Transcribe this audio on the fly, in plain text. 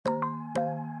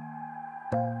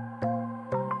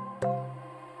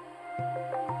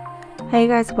Hey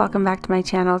guys, welcome back to my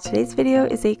channel. Today's video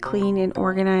is a clean and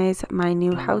organize my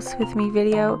new house with me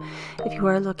video. If you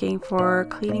are looking for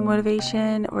cleaning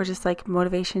motivation or just like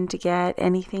motivation to get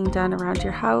anything done around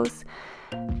your house,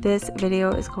 this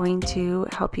video is going to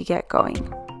help you get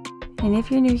going. And if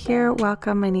you're new here,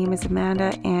 welcome. My name is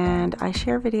Amanda and I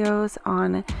share videos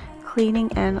on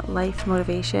cleaning and life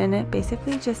motivation,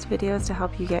 basically just videos to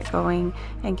help you get going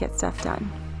and get stuff done.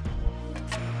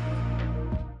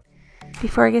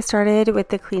 Before I get started with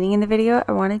the cleaning in the video,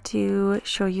 I wanted to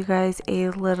show you guys a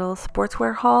little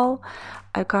sportswear haul.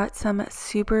 I've got some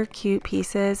super cute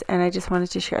pieces and I just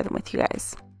wanted to share them with you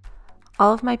guys.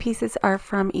 All of my pieces are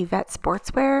from Yvette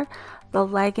Sportswear. The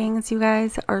leggings, you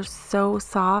guys, are so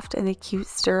soft and the cute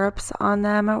stirrups on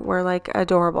them were like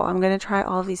adorable. I'm going to try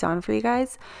all of these on for you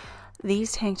guys.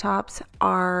 These tank tops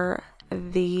are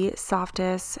the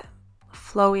softest,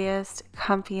 flowiest,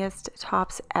 comfiest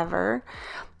tops ever.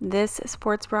 This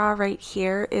sports bra right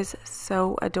here is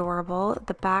so adorable.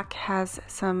 The back has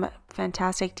some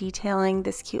fantastic detailing,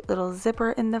 this cute little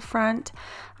zipper in the front.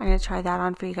 I'm going to try that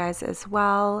on for you guys as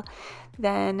well.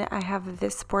 Then I have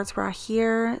this sports bra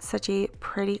here, such a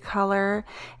pretty color,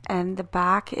 and the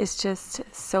back is just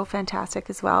so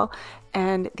fantastic as well.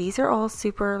 And these are all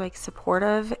super like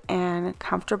supportive and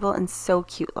comfortable and so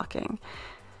cute looking.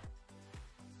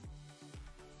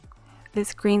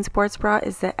 This green sports bra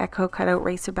is the Echo Cutout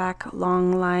Racerback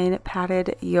Long Line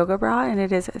Padded Yoga Bra, and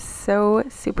it is so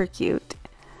super cute.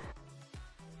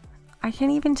 I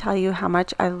can't even tell you how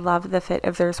much I love the fit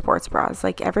of their sports bras.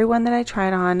 Like every one that I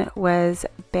tried on was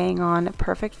bang on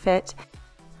perfect fit.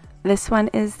 This one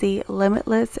is the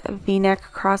Limitless V-neck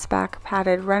crossback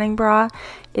padded running bra.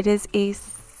 It is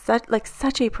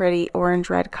such a pretty orange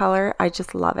red color. I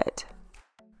just love it.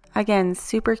 Again,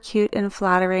 super cute and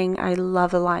flattering. I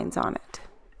love the lines on it.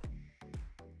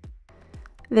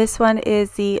 This one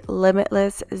is the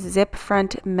Limitless Zip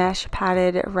Front Mesh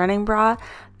Padded Running Bra.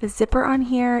 The zipper on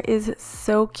here is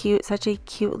so cute, such a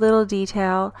cute little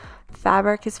detail.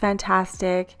 Fabric is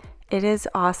fantastic. It is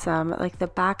awesome. Like the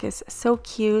back is so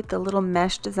cute, the little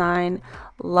mesh design.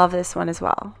 Love this one as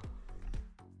well.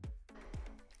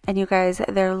 And you guys,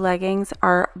 their leggings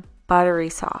are buttery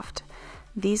soft.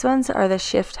 These ones are the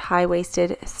Shift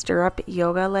high-waisted stirrup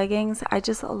yoga leggings. I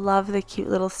just love the cute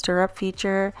little stirrup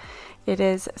feature. It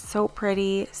is so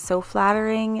pretty, so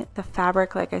flattering. The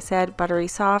fabric, like I said, buttery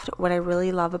soft. What I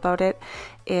really love about it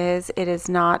is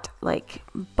not like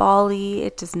bally.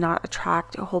 It does not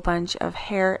attract a whole bunch of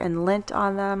hair and lint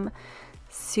on them.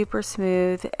 Super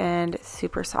smooth and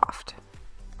super soft.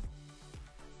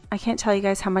 I can't tell you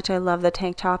guys how much I love the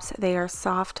tank tops. They are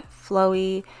soft,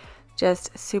 flowy,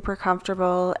 just super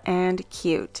comfortable and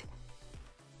cute.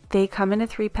 They come in a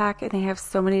 3-pack and they have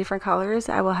so many different colors.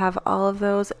 I will have all of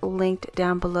those linked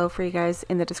down below for you guys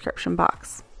in the description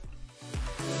box.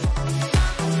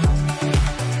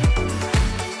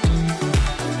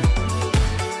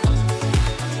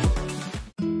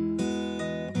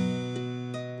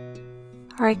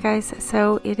 Alright guys,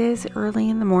 so it is early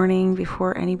in the morning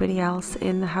before anybody else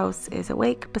in the house is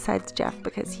awake besides Jeff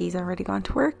because he's already gone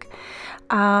to work.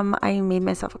 I made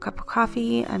myself a cup of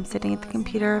coffee. I'm sitting at the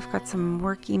computer. I've got some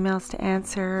work emails to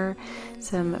answer,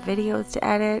 some videos to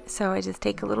edit, so I just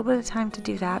take a little bit of time to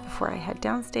do that before I head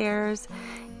downstairs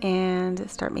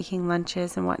and start making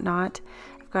lunches and whatnot.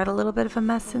 I've got a little bit of a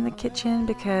mess in the kitchen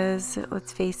because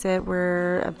let's face it,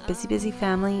 we're a busy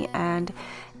family, and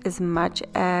as much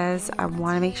as I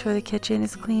want to make sure the kitchen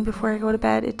is clean before I go to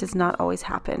bed, it does not always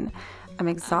happen. I'm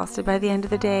exhausted by the end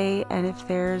of the day, and if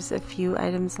there's a few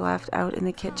items left out in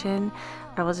the kitchen,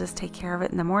 I will just take care of it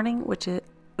in the morning, which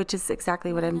is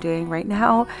exactly what I'm doing right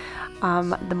now.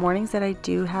 The mornings that I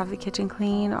do have the kitchen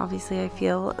clean, obviously I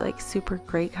feel like super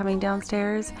great coming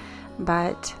downstairs,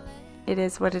 but it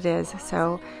is what it is.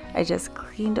 So I just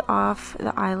cleaned off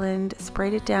the island,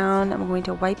 sprayed it down. I'm going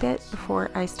to wipe it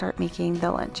before I start making the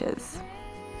lunches.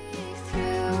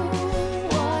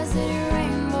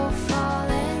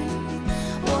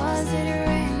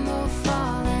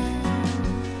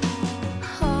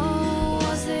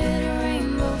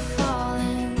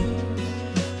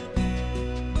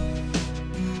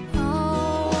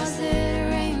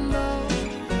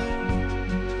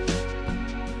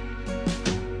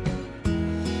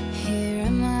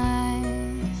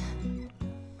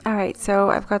 Alright, so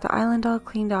I've got the island all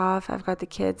cleaned off. I've got the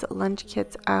kids' lunch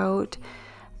kits out.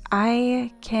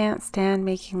 I can't stand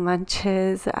making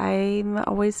lunches. I'm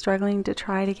always struggling to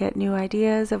try to get new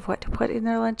ideas of what to put in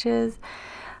their lunches.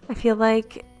 I feel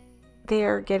like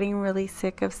they're getting really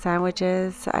sick of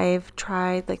sandwiches. I've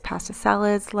tried like pasta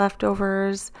salads,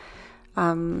 leftovers,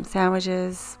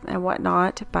 sandwiches and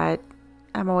whatnot, but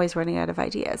I'm always running out of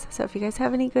ideas. So if you guys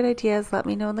have any good ideas, let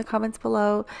me know in the comments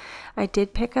below. I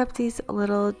did pick up these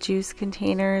little juice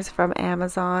containers from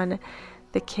Amazon.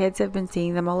 The kids have been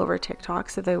seeing them all over TikTok,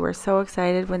 so they were so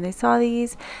excited when they saw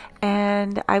these,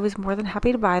 and I was more than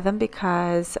happy to buy them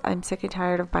because I'm sick and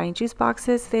tired of buying juice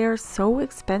boxes. They are so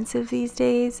expensive these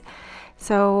days,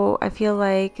 so I feel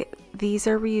like these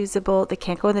are reusable. They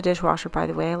can't go in the dishwasher, by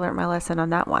the way. I learned my lesson on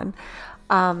that one.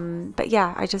 But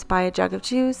yeah, I just buy a jug of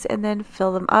juice and then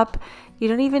fill them up. You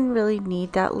don't even really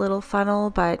need that little funnel,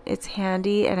 but it's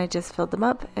handy, and I just filled them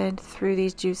up and threw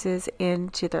these juices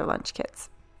into their lunch kits.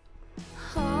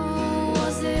 Oh,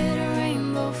 was it a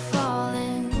rainbow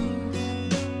falling?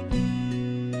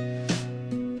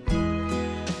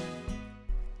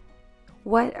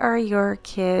 What are your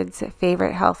kids'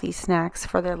 favorite healthy snacks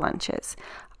for their lunches?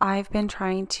 I've been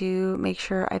trying to make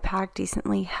sure I pack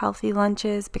decently healthy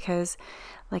lunches because,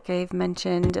 like I've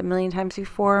mentioned a million times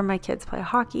before, my kids play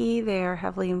hockey. They are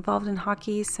heavily involved in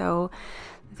hockey, so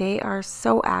they are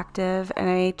so active, and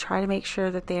I try to make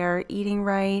sure that they are eating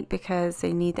right because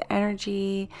they need the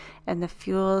energy and the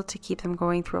fuel to keep them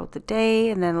going throughout the day.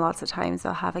 And then lots of times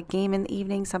they'll have a game in the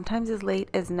evening, sometimes as late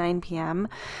as 9 p.m.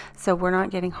 So we're not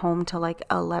getting home till like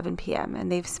 11 p.m. and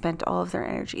they've spent all of their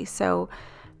energy. So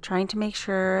trying to make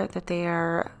sure that they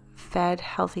are fed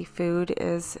healthy food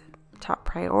is top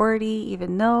priority,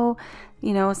 even though,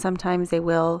 you know, sometimes they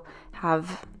will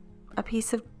have a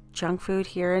piece of junk food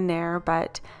here and there.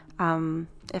 But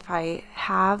if I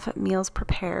have meals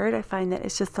prepared, I find that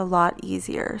it's just a lot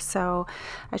easier. So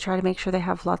I try to make sure they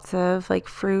have lots of like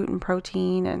fruit and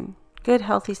protein and good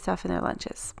healthy stuff in their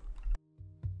lunches.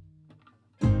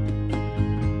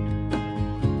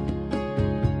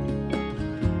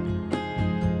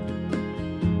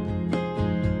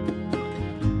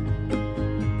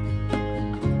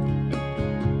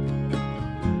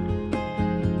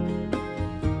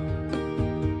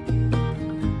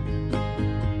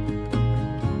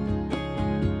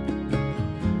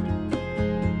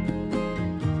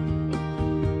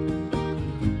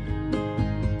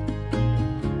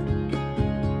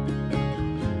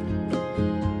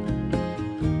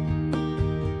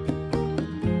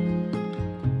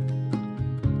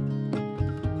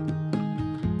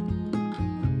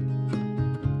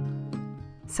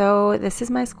 So this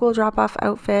is my school drop-off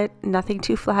outfit, nothing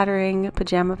too flattering,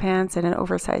 pajama pants and an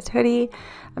oversized hoodie.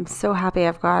 I'm so happy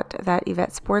I've got that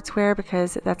Yvette sportswear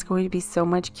because that's going to be so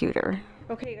much cuter.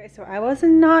 Okay guys, so I was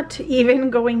not even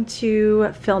going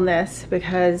to film this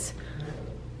because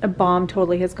a bomb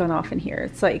totally has gone off in here.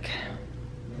 It's like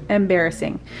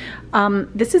embarrassing.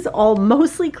 This is all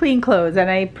mostly clean clothes,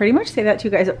 and I pretty much say that to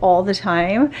you guys all the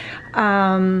time.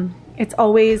 It's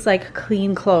always like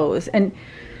clean clothes, and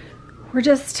we're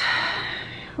just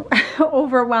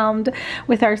overwhelmed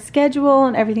with our schedule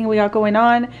and everything we got going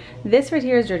on. This right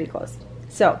here is dirty clothes.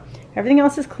 So everything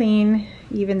else is clean,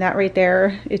 even that right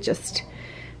there. It just,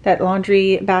 that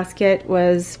laundry basket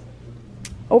was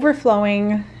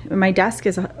overflowing. My desk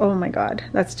is, oh my God,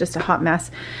 that's just a hot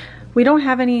mess. We don't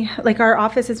have any, like our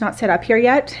office is not set up here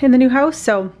yet in the new house.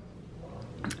 So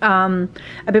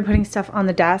I've been putting stuff on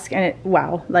the desk, and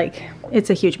wow, like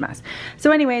it's a huge mess.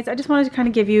 So anyways, I just wanted to kind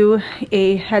of give you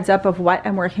a heads up of what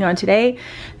I'm working on today.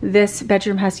 This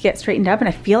bedroom has to get straightened up, and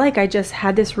I feel like I just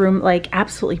had this room like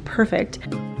absolutely perfect.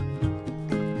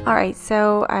 All right,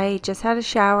 so I just had a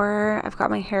shower. I've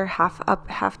got my hair half up,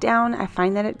 half down. I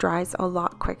find that it dries a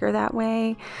lot quicker that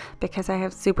way because I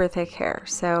have super thick hair.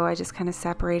 So I just kind of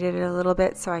separated it a little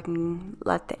bit so I can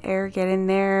let the air get in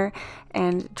there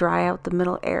and dry out the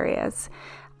middle areas.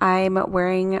 I'm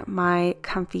wearing my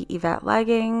comfy Yvette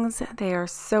leggings. They are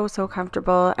so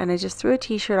comfortable, and I just threw a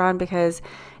t-shirt on because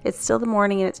it's still the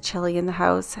morning and it's chilly in the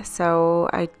house. So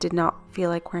I did not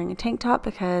feel like wearing a tank top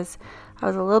because I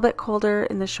was a little bit colder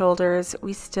in the shoulders.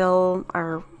 We still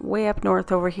are way up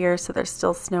north over here, so there's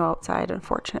still snow outside,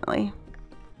 unfortunately.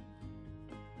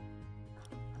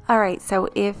 All right, so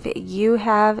if you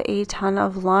have a ton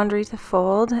of laundry to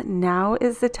fold, now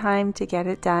is the time to get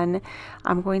it done.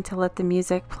 I'm going to let the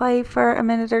music play for a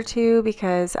minute or two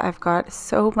because I've got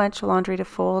so much laundry to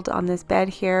fold on this bed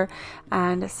here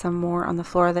and some more on the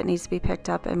floor that needs to be picked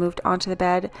up and moved onto the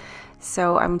bed.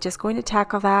 So I'm just going to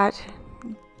tackle that,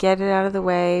 get it out of the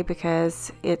way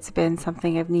because it's been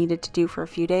something I've needed to do for a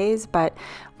few days, but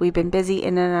we've been busy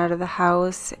in and out of the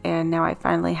house, and now I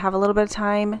finally have a little bit of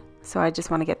time, so I just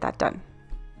want to get that done.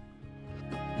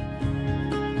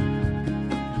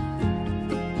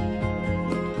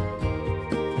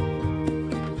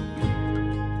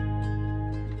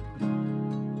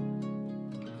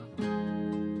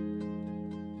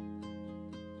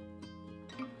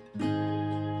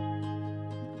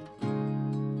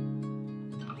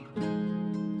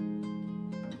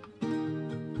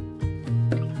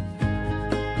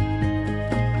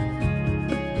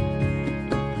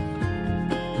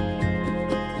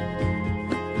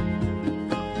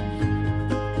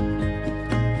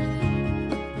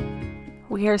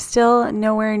 we are still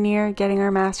nowhere near getting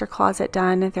our master closet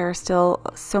done. There are still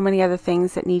so many other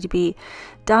things that need to be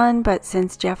done, but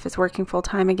since Jeff is working full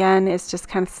time again, it's just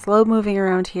kind of slow moving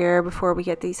around here before we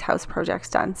get these house projects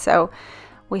done. So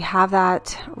we have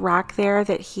that rack there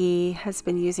that he has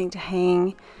been using to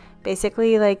hang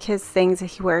basically like his things that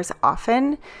he wears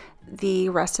often. The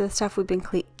rest of the stuff we've been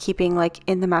keeping like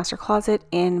in the master closet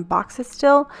in boxes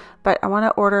still, but I want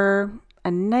to order a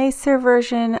nicer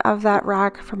version of that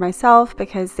rack for myself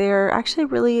because they're actually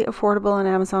really affordable on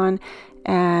Amazon.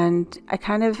 And I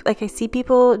kind of like, I see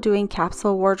people doing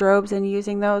capsule wardrobes and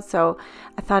using those, so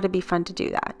I thought it'd be fun to do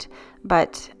that.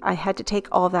 But I had to take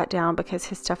all of that down because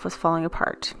his stuff was falling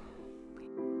apart.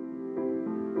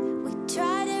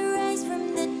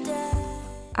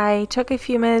 I took a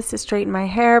few minutes to straighten my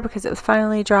hair because it was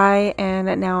finally dry,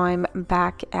 and now I'm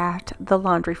back at the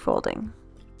laundry folding.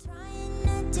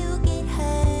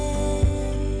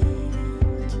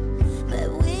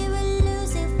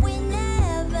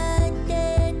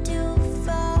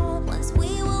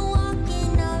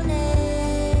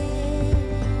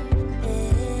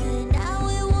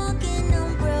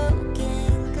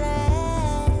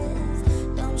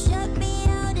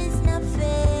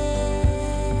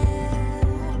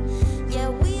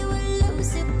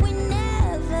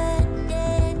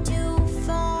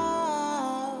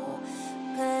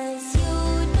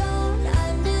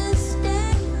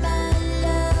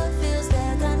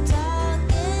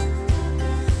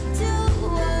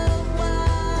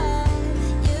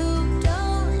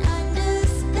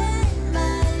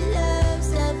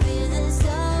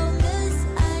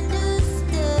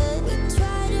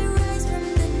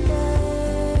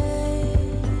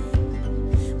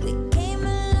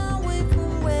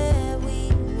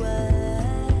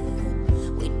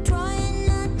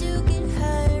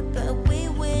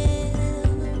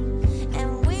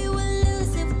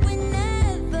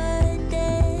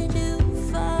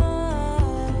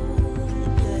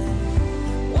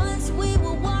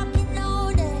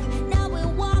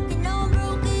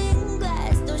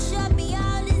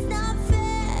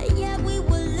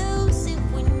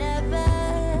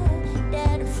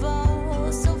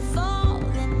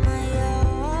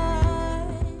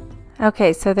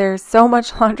 Okay, so there's so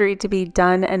much laundry to be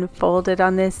done and folded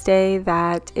on this day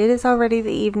that it is already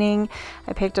the evening.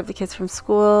 I picked up the kids from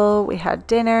school, we had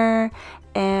dinner,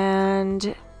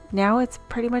 and now it's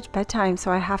pretty much bedtime.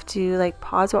 So I have to like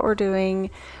pause what we're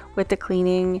doing with the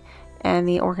cleaning and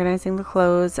the organizing the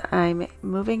clothes. I'm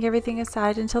moving everything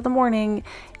aside until the morning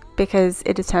because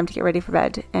it is time to get ready for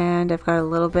bed. And I've got a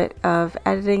little bit of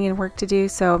editing and work to do,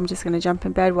 so I'm just going to jump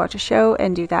in bed, watch a show,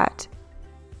 and do that.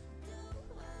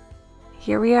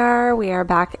 Here we are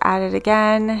back at it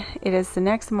again. It is the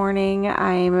next morning.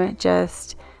 I'm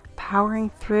just powering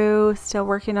through, still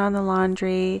working on the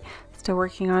laundry, still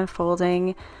working on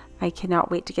folding. I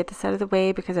cannot wait to get this out of the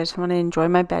way because I just want to enjoy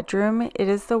my bedroom. It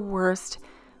is the worst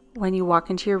when you walk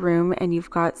into your room and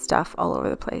you've got stuff all over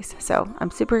the place. So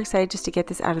I'm super excited just to get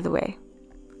this out of the way.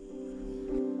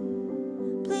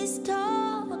 Please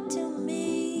talk to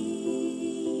me.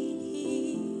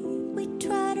 We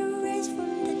try to raise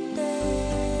from the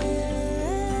dead.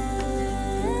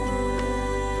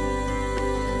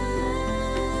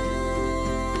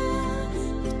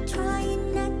 We're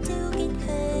trying not to get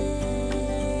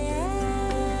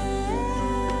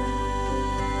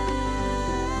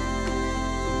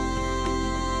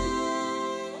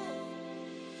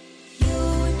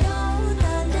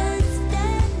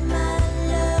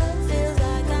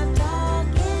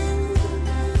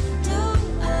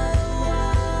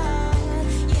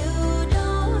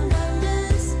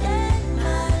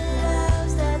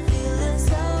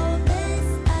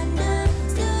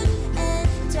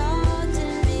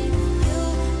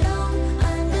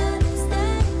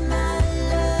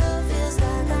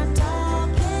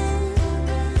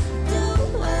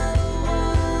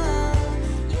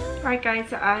Alright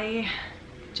guys, I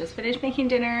just finished making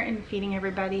dinner and feeding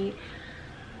everybody.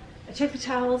 I took the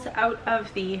towels out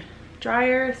of the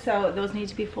dryer, so those need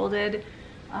to be folded.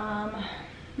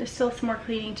 There's still some more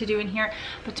cleaning to do in here,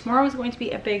 but tomorrow is going to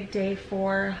be a big day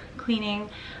for cleaning.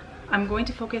 I'm going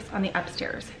to focus on the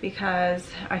upstairs because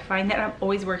I find that I'm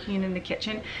always working in the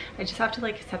kitchen. I just have to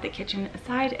like set the kitchen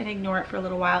aside and ignore it for a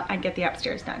little while and get the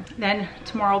upstairs done. Then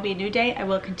tomorrow will be a new day. I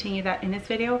will continue that in this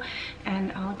video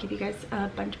and I'll give you guys a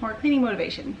bunch more cleaning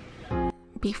motivation.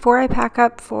 Before I pack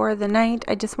up for the night,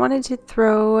 I just wanted to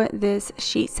throw this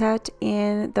sheet set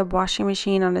in the washing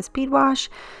machine on a speed wash.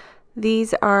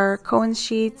 These are Cohen's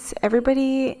sheets.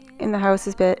 Everybody in the house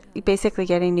is basically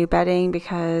getting new bedding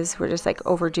because we're just like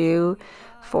overdue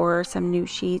for some new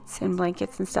sheets and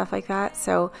blankets and stuff like that.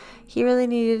 So he really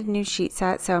needed a new sheet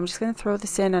set. So I'm just going to throw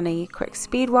this in on a quick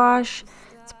speed wash.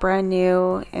 It's brand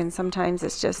new, and sometimes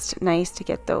it's just nice to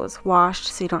get those washed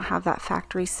so you don't have that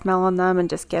factory smell on them and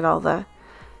just get all the,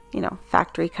 you know,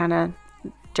 factory kind of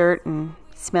dirt and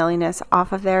smelliness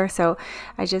off of there. So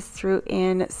I just threw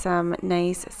in some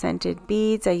nice scented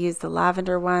beads. I used the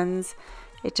lavender ones.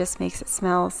 It just makes it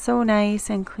smell so nice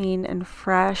and clean and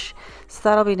fresh. So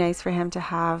that'll be nice for him to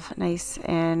have nice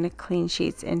and clean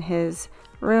sheets in his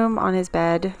room on his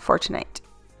bed for tonight.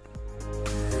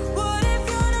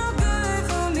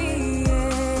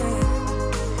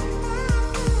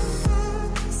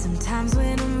 Sometimes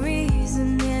when I'm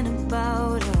reasoning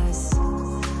about us,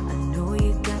 I know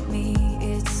you got me,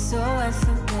 it's so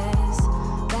effortless.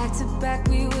 Back to back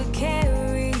we would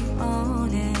carry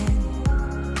on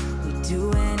and we'd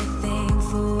do anything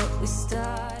for what we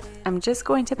started. I'm just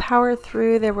going to power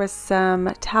through. There was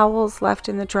some towels left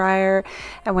in the dryer,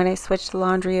 and when I switched the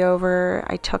laundry over,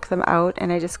 I took them out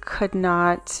and I just could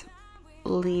not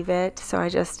leave it. So I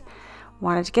just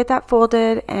wanted to get that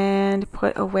folded and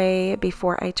put away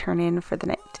before I turn in for the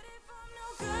night.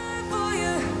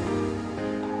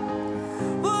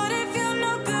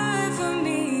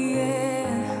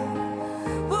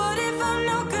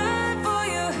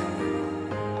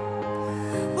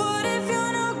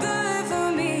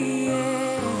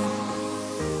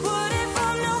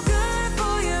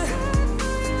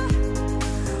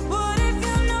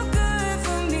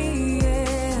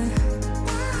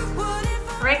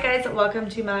 Alright guys, welcome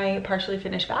to my partially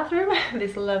finished bathroom.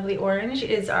 This lovely orange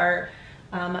is our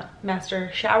master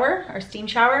shower, our steam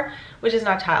shower, which is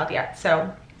not tiled yet.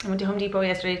 So I went to Home Depot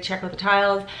yesterday to check out the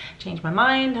tiles, changed my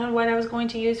mind on what I was going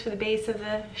to use for the base of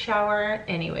the shower.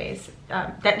 Anyways,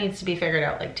 that needs to be figured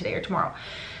out like today or tomorrow.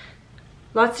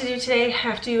 Lots to do today. I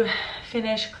have to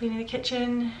finish cleaning the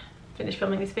kitchen, finish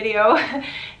filming this video,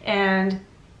 and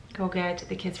go get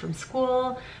the kids from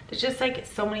school. There's just like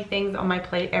so many things on my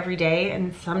plate every day,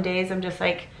 and some days I'm just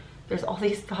like, there's all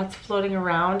these thoughts floating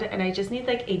around, and I just need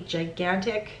like a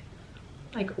gigantic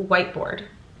like whiteboard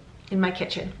in my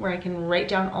kitchen where I can write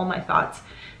down all my thoughts,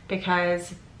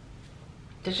 because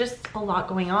there's just a lot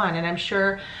going on. And I'm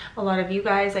sure a lot of you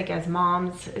guys, like as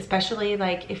moms, especially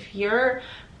like if you're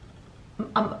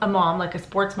a mom, like a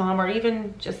sports mom, or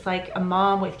even just like a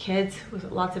mom with kids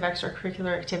with lots of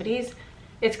extracurricular activities,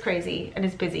 it's crazy and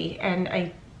it's busy, and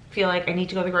I feel like I need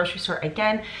to go to the grocery store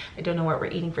again. I don't know what we're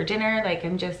eating for dinner. Like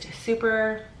I'm just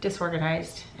super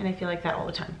disorganized, and I feel like that all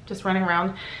the time, just running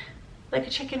around like a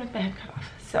chicken with my head cut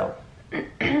off. So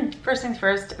first things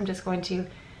first, I'm just going to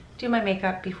do my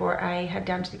makeup before I head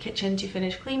down to the kitchen to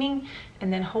finish cleaning,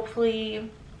 and then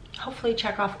hopefully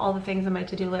check off all the things on my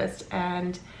to-do list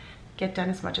and get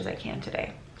done as much as I can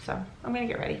today. So I'm gonna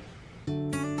get ready.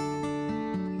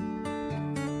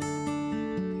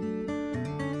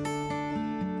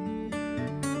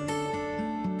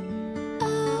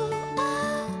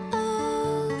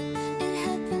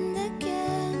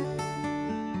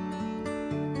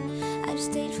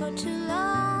 Stayed for too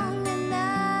long and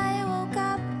I woke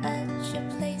up at your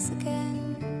place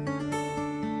again.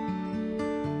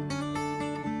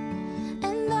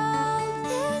 And all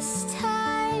this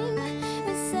time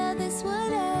we said this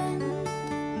would end.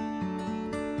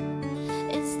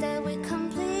 Instead we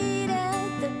completed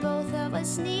that both of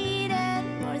us needed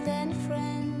more than a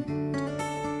friend.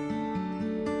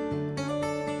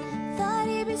 Thought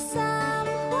he'd be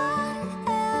someone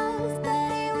else,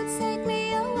 that he would take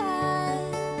me away.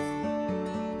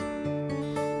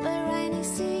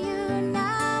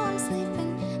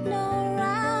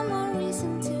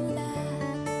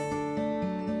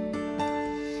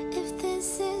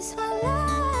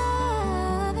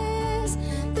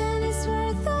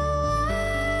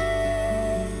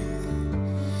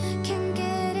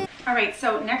 Alright,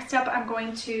 so next up I'm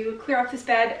going to clear off this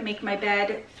bed, make my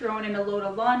bed, throw in a load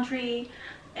of laundry,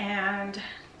 and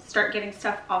start getting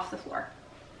stuff off the floor.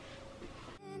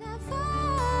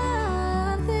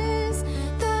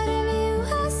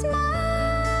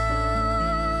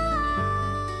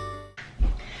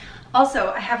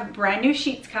 Also, I have brand new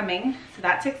sheets coming, so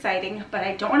that's exciting, but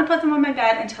I don't want to put them on my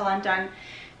bed until I'm done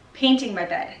painting my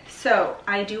bed. So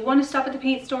I do want to stop at the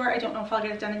paint store. I don't know if I'll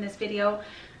get it done in this video.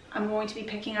 I'm going to be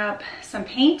picking up some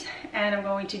paint, and I'm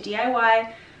going to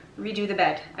DIY redo the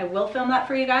bed. I will film that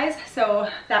for you guys, so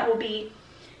that will be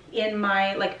in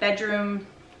my like bedroom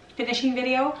finishing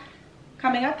video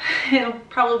coming up. It'll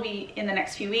probably be in the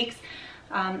next few weeks.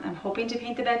 I'm hoping to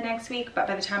paint the bed next week, but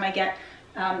by the time I get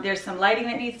There's some lighting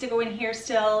that needs to go in here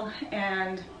still,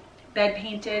 and bed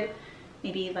painted,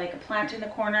 maybe like a plant in the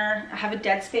corner. I have a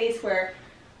dead space where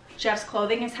Jeff's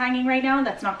clothing is hanging right now.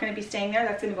 That's not going to be staying there.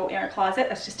 That's going to go in our closet.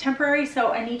 That's just temporary.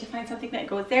 So I need to find something that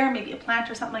goes there, maybe a plant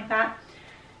or something like that.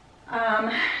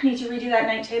 Need to redo that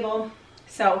night table.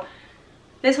 So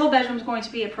this whole bedroom is going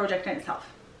to be a project in itself.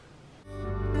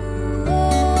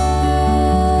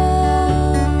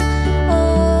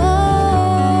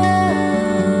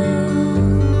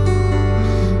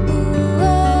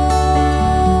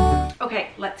 Okay,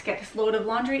 let's get this load of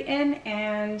laundry in,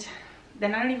 and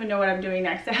then I don't even know what I'm doing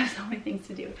next. I have so many things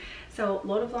to do. So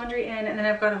load of laundry in, and then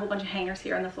I've got a whole bunch of hangers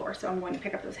here on the floor. So I'm going to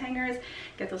pick up those hangers,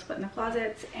 get those put in the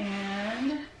closets,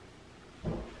 and I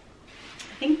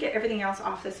think get everything else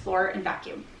off this floor and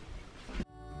vacuum.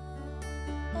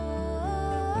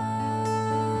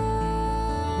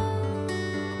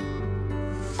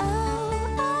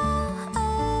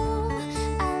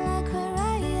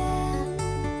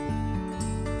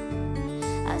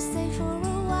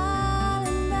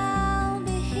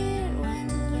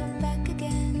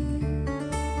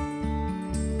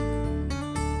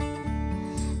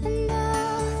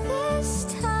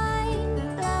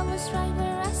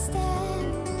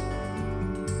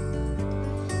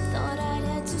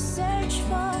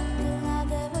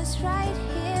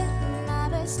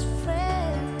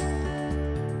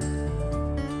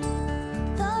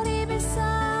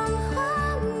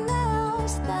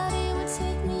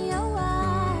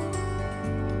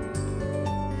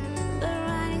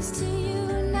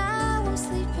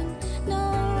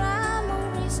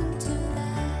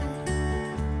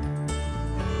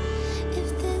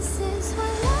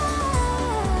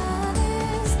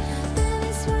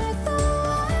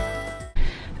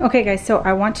 Okay guys, so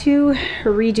I want to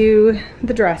redo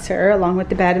the dresser along with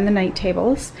the bed and the night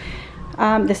tables.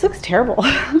 This looks terrible.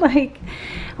 Like,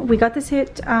 we got this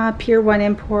at Pier 1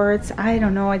 Imports, I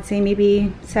don't know, I'd say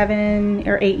maybe 7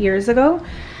 or 8 years ago.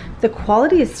 The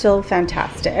quality is still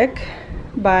fantastic,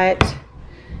 but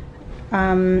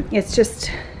it's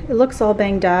just, it looks all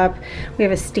banged up. We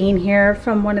have a stain here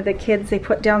from one of the kids. They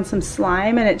put down some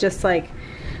slime and it just like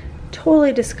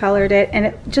totally discolored it, and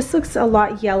it just looks a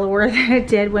lot yellower than it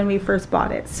did when we first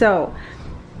bought it. So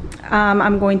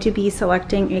I'm going to be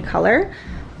selecting a color.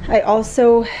 I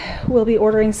also will be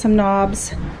ordering some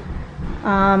knobs.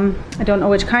 I don't know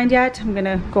which kind yet. I'm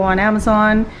gonna go on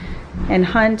Amazon and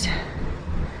hunt.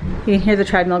 You can hear the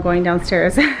treadmill going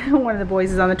downstairs. One of the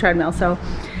boys is on the treadmill, so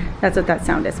that's what that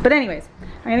sound is. But anyways,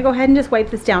 I'm gonna go ahead and just wipe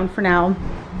this down for now,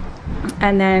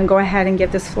 and then go ahead and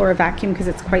give this floor a vacuum because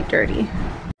it's quite dirty.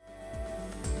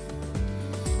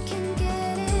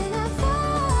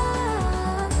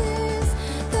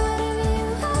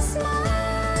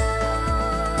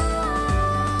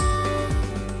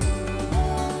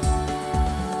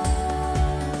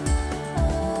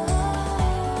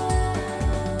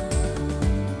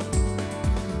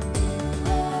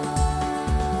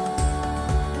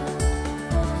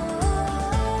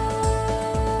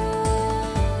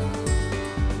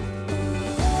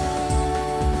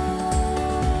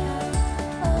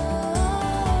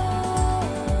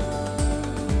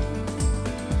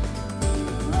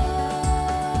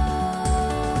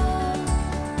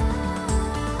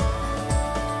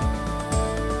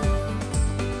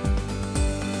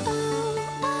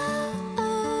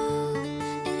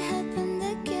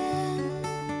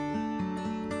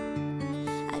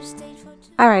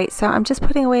 Alright, so I'm just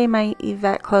putting away my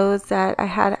Yvette clothes that I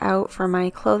had out for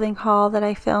my clothing haul that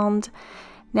I filmed.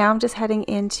 Now I'm just heading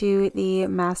into the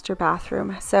master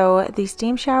bathroom. So the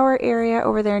steam shower area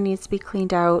over there needs to be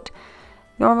cleaned out.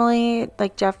 Normally,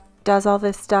 like, Jeff does all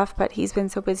this stuff, but he's been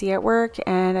so busy at work,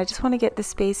 and I just want to get the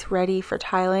space ready for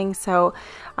tiling. So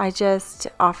I just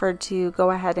offered to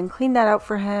go ahead and clean that out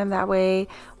for him. That way,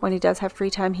 when he does have free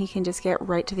time, he can just get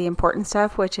right to the important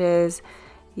stuff, which is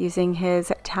using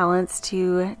his talents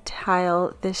to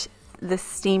tile this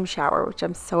steam shower, which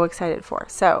I'm so excited for.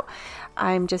 So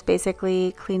I'm just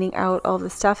basically cleaning out all the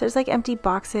stuff. There's like empty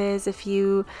boxes, a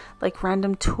few like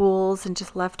random tools, and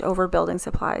just leftover building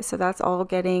supplies. So that's all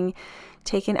getting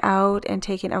taken out and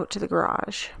taken out to the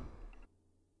garage.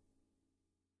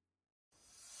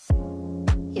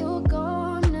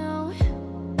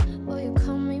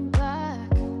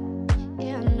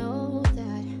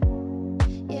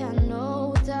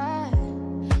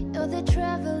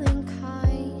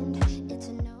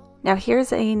 Now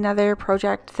here's another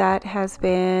project that has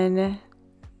been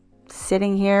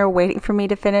sitting here waiting for me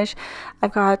to finish.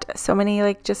 I've got so many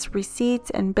like just receipts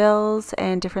and bills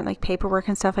and different like paperwork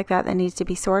and stuff like that that needs to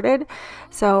be sorted.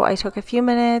 So I took a few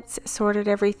minutes, sorted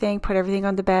everything, put everything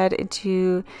on the bed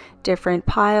into different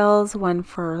piles, one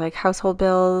for like household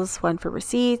bills, one for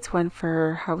receipts, one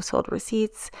for household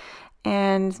receipts,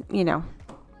 and you know,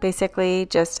 basically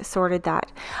just sorted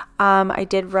that. I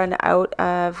did run out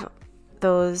of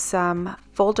those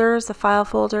folders, the file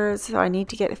folders, so I need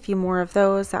to get a few more of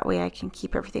those. That way I can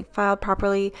keep everything filed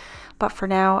properly. But for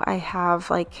now I have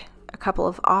like a couple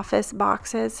of office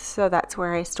boxes, so that's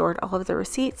where I stored all of the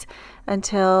receipts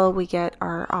until we get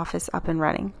our office up and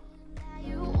running.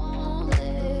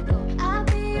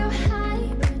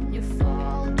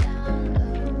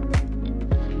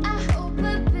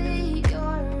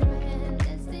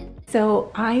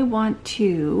 So I want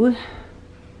to,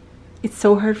 it's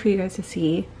so hard for you guys to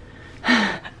see,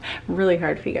 really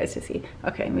hard for you guys to see.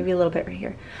 Okay, maybe a little bit right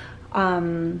here. I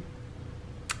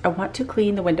want to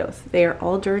clean the windows. They are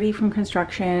all dirty from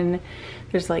construction.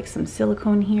 There's like some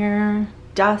silicone here,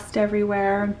 dust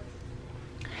everywhere.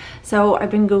 So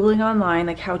I've been Googling online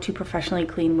like how to professionally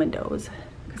clean windows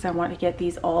because I want to get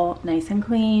these all nice and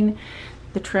clean.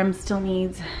 The trim still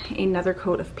needs another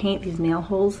coat of paint. These nail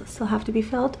holes still have to be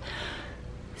filled.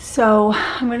 So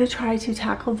I'm going to try to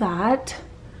tackle that.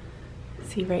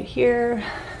 See right here.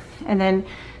 And then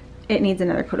it needs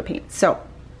another coat of paint. So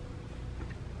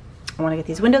I want to get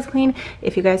these windows clean.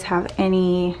 If you guys have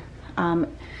any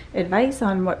advice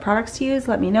on what products to use,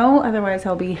 let me know. Otherwise,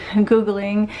 I'll be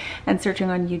Googling and searching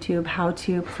on YouTube how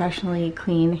to professionally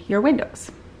clean your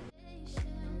windows.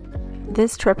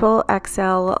 This triple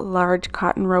XL large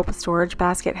cotton rope storage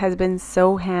basket has been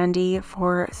so handy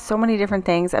for so many different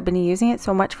things. I've been using it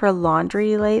so much for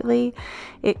laundry lately.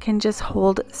 It can just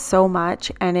hold so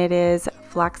much and it is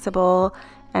flexible,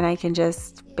 and I can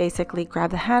just basically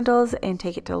grab the handles and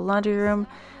take it to the laundry room.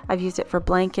 I've used it for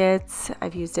blankets.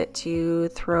 I've used it to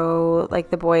throw like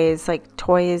the boys like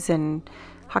toys and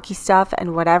hockey stuff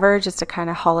and whatever, just to kind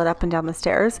of haul it up and down the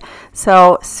stairs.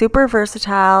 So super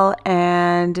versatile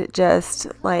and just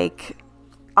like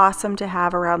awesome to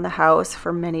have around the house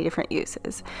for many different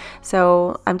uses.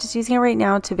 So I'm just using it right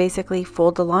now to basically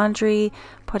fold the laundry,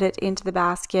 put it into the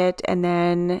basket, and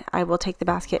then I will take the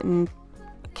basket and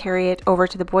carry it over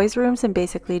to the boys' rooms and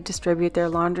basically distribute their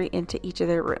laundry into each of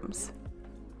their rooms.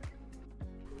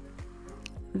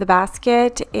 The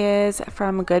basket is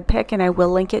from Goodpick, and I will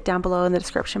link it down below in the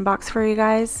description box for you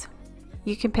guys.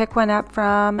 You can pick one up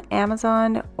from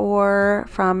Amazon or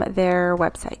from their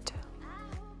website.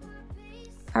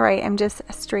 All right, I'm just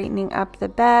straightening up the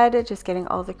bed, just getting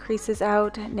all the creases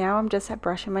out. Now I'm just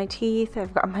brushing my teeth.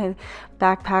 I've got my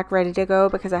backpack ready to go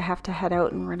because I have to head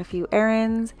out and run a few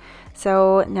errands.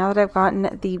 So now that I've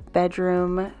gotten the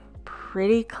bedroom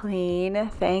pretty clean,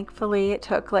 thankfully it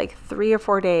took like 3 or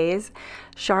 4 days.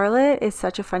 Charlotte is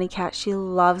such a funny cat. She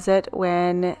loves it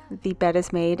when the bed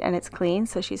is made and it's clean,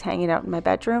 so she's hanging out in my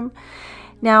bedroom.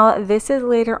 Now this is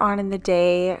later on in the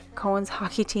day. Cohen's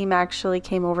hockey team actually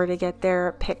came over to get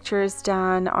their pictures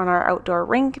done on our outdoor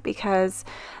rink because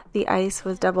the ice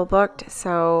was double booked.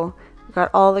 So we've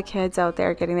got all the kids out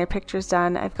there getting their pictures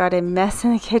done. I've got a mess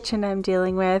in the kitchen I'm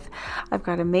dealing with. I've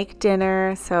got to make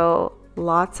dinner, so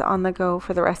lots on the go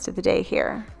for the rest of the day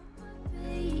here.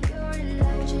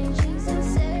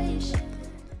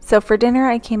 So for dinner,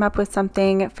 I came up with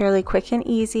something fairly quick and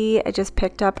easy. I just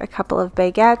picked up a couple of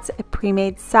baguettes, a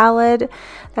pre-made salad.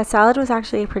 That salad was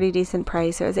actually a pretty decent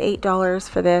price. It was $8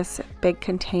 for this big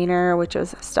container, which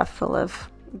was stuffed full of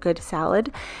good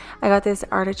salad. I got this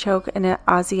artichoke and an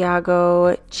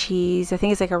Asiago cheese. I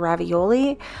think it's like a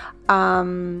ravioli.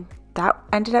 That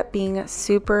ended up being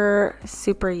super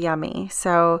yummy.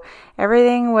 So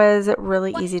everything was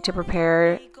really easy to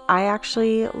prepare. I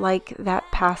actually like that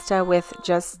pasta with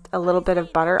just a little bit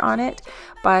of butter on it,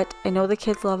 but I know the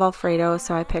kids love Alfredo,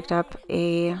 so I picked up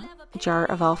a jar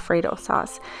of Alfredo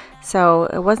sauce. So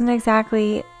it wasn't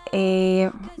exactly a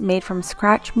made from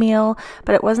scratch meal,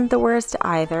 but it wasn't the worst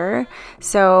either.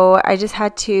 So I just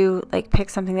had to like pick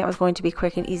something that was going to be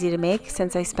quick and easy to make,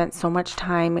 since I spent so much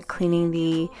time cleaning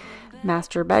the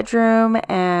master bedroom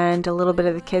and a little bit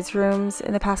of the kids' rooms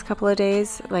in the past couple of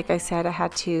days. Like I said, I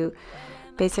had to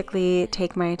basically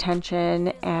take my attention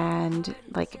and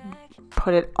like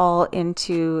put it all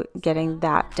into getting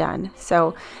that done.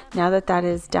 So now that that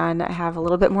is done, I have a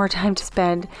little bit more time to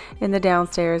spend in the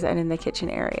downstairs and in the kitchen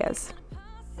areas.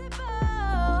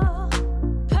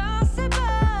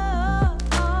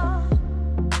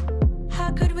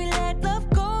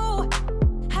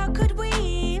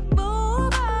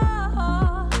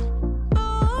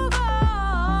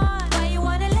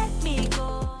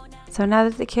 So So now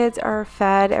that the kids are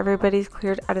fed, everybody's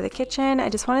cleared out of the kitchen, I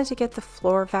just wanted to get the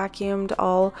floor vacuumed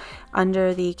all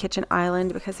under the kitchen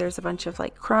island because there's a bunch of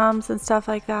like crumbs and stuff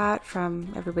like that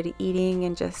from everybody eating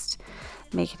and just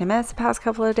making a mess the past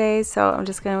couple of days. So I'm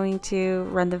just going to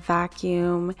run the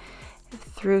vacuum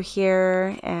through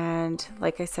here, and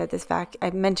like I said, this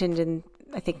I mentioned in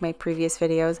I think my previous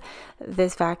videos,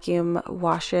 this vacuum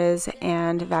washes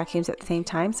and vacuums at the same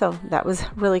time, so that was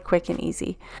really quick and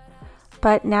easy.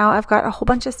 But now I've got a whole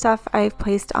bunch of stuff I've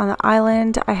placed on the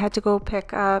island. I had to go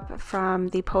pick up from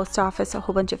the post office a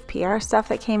whole bunch of PR stuff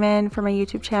that came in for my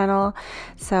YouTube channel.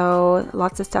 So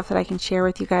lots of stuff that I can share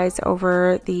with you guys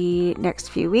over the next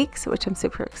few weeks, which I'm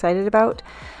super excited about.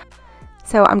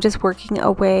 So I'm just working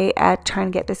away at trying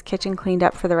to get this kitchen cleaned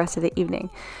up for the rest of the evening.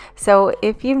 So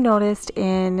if you've noticed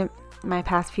in my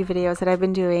past few videos that I've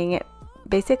been doing,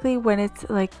 basically when it's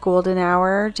like golden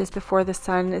hour, just before the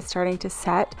sun is starting to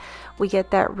set, we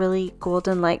get that really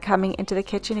golden light coming into the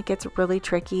kitchen. It gets really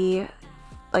tricky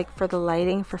like for the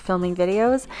lighting for filming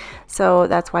videos. So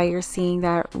that's why you're seeing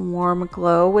that warm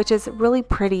glow, which is really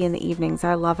pretty in the evenings.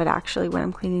 I love it actually when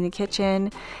I'm cleaning the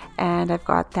kitchen and I've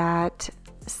got that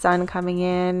sun coming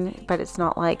in, but it's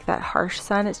not like that harsh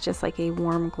sun, it's just like a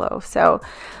warm glow. So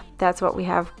that's what we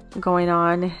have going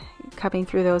on coming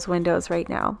through those windows right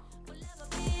now.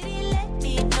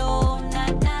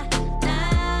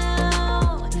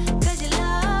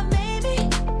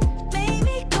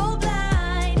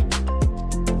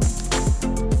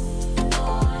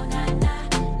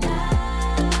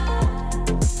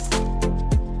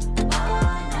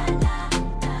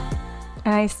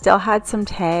 And I still had some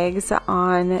tags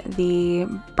on the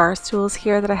bar stools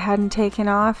here that I hadn't taken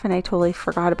off, and I totally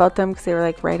forgot about them because they were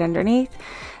like right underneath.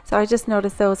 So I just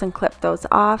noticed those and clipped those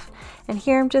off. And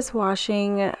here I'm just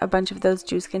washing a bunch of those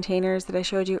juice containers that I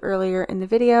showed you earlier in the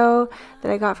video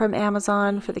that I got from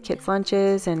Amazon for the kids'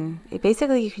 lunches. And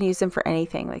basically you can use them for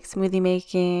anything like smoothie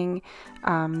making,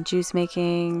 juice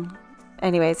making.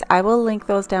 Anyways, I will link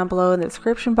those down below in the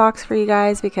description box for you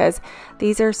guys because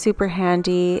these are super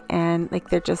handy and like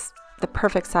they're just the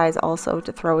perfect size also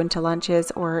to throw into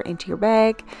lunches or into your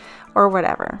bag or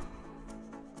whatever.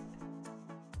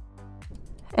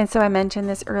 And so I mentioned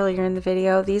this earlier in the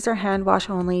video, these are hand wash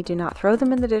only. Do not throw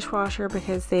them in the dishwasher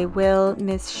because they will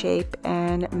misshape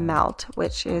and melt,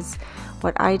 which is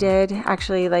what I did.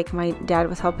 Actually, like my dad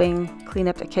was helping clean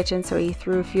up the kitchen, so he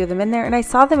threw a few of them in there and I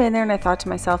saw them in there and I thought to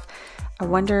myself, I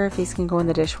wonder if these can go in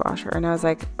the dishwasher. And I was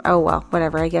like, oh well,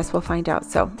 whatever, I guess we'll find out.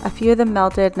 So a few of them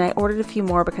melted and I ordered a few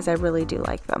more because I really do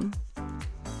like them.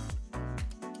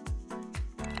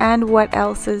 And what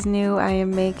else is new? I am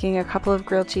making a couple of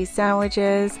grilled cheese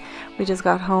sandwiches. We just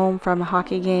got home from a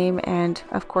hockey game and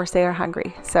of course they are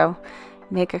hungry. So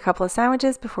make a couple of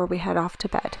sandwiches before we head off to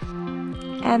bed.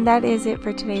 And that is it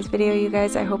for today's video, you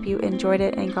guys. I hope you enjoyed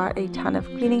it and got a ton of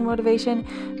cleaning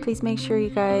motivation. Please make sure you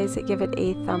guys give it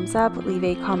a thumbs up, leave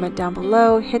a comment down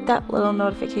below, hit that little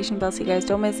notification bell so you guys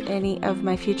don't miss any of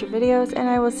my future videos, and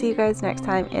I will see you guys next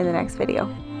time in the next video.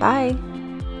 Bye!